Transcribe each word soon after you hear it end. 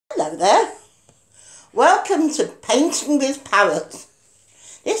Hello there. Welcome to Painting with Parrots.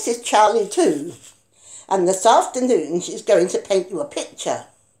 This is Charlie too. And this afternoon she's going to paint you a picture.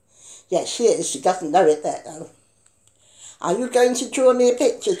 Yes, she is. She doesn't know it yet though. Are you going to draw me a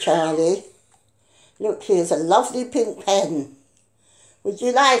picture, Charlie? Look, here's a lovely pink pen. Would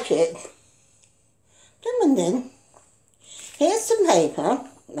you like it? Come on then. Here's some paper,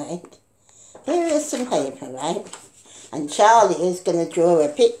 right? Here is some paper, right? And Charlie is going to draw a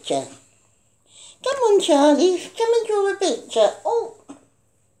picture. Come on, Charlie. Come and draw a picture. Oh.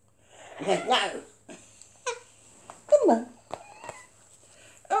 No. Come on.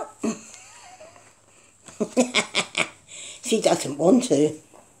 Oh. She doesn't want to.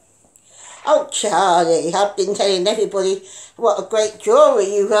 Oh, Charlie, I've been telling everybody what a great drawer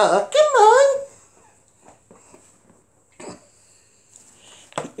you are. Come on.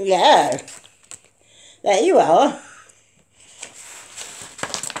 Yeah. There you are.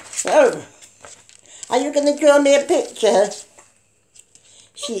 Oh, are you going to draw me a picture?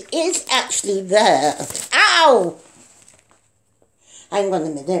 She is actually there. Ow! Hang on a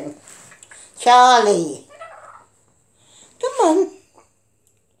minute. Charlie. Come on.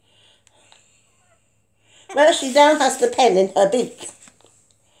 Well, she now has the pen in her beak.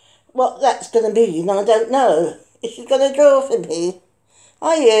 What that's going to be, I don't know. Is she going to draw for me?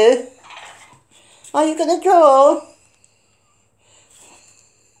 Are you? Are you going to draw?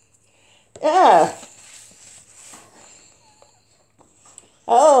 Yeah.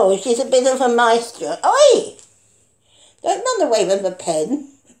 Oh, she's a bit of a maestro. Oi! Don't run away with the pen.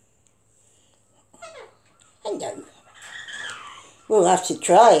 Hello. We'll have to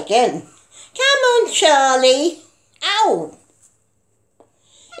try again. Come on, Charlie. Ow!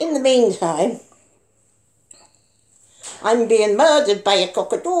 In the meantime, I'm being murdered by a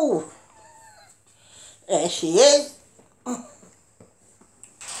cockatoo. There she is.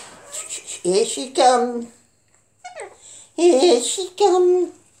 Here she comes. Here she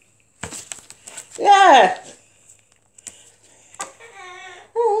comes. Yeah.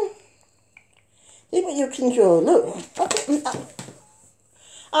 See what you can draw. Look.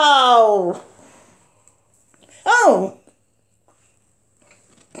 Oh. Oh.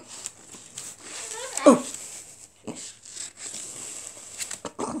 Oh.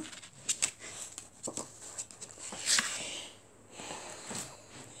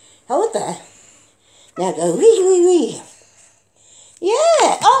 Hold there. Now go wee wee wee.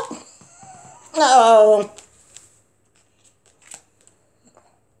 Yeah. Oh. Oh.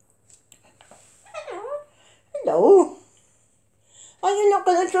 Hello. Are you not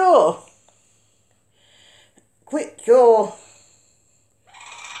going to draw? Quick draw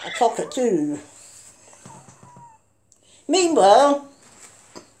a cockatoo. Meanwhile,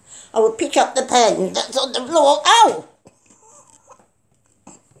 I will pick up the pen that's on the floor. Ow!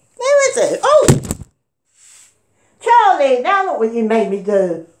 Where is it? Oh! Charlie, now look what you made me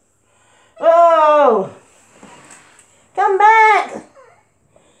do. Oh! Come back!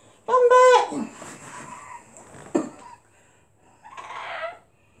 Come back!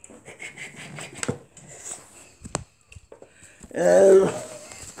 Oh.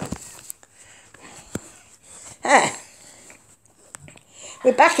 Ah.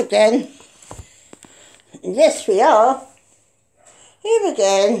 We're back again. Yes, we are. Here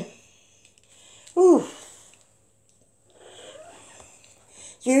again. Ooh.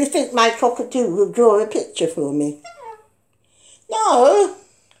 Do you think my cockatoo will draw a picture for me? No.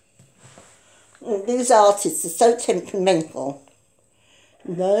 These artists are so temperamental.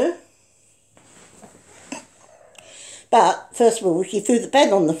 No. But, first of all, she threw the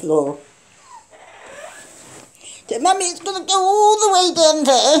pen on the floor. So, Mummy, it's going to go all the way down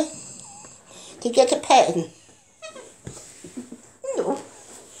there to get a pen. No.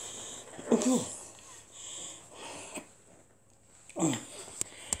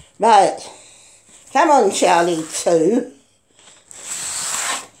 Right. Come on, Charlie, too.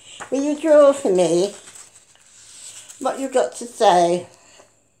 Will you draw for me? What you got to say?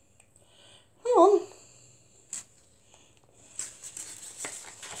 Come on.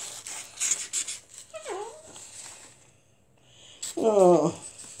 Oh,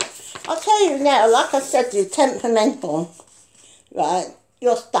 I'll tell you now, like I said, you're temperamental, right?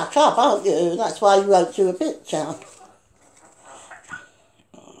 You're stuck up, aren't you? That's why you won't do a picture.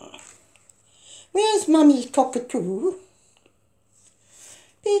 Where's Mummy's cockatoo?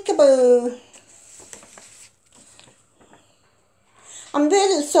 Peekaboo. I'm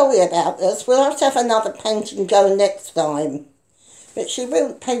really sorry about this. We'll have to have another painting go next time. But she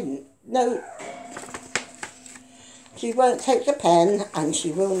won't paint. No. She won't take the pen and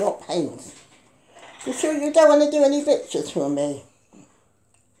she will not paint. You sure you don't want to do any pictures for me?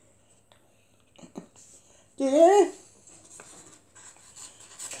 Do you?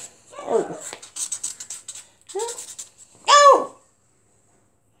 Oh. Oh!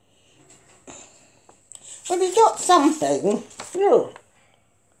 Well, you got something. Look.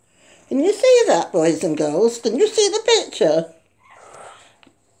 Can you see that, boys and girls? Can you see the picture?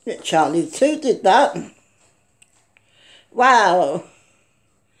 Charlie too did that. Wow.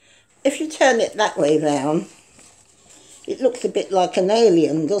 If you turn it that way round, it looks a bit like an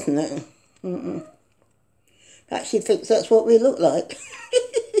alien, doesn't it? Actually thinks that's what we look like.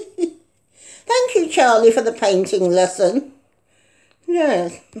 Thank you, Charlie, for the painting lesson.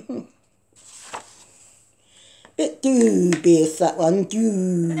 Yes. Bit dubious, that one.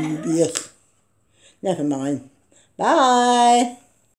 Dubious. Never mind. Bye.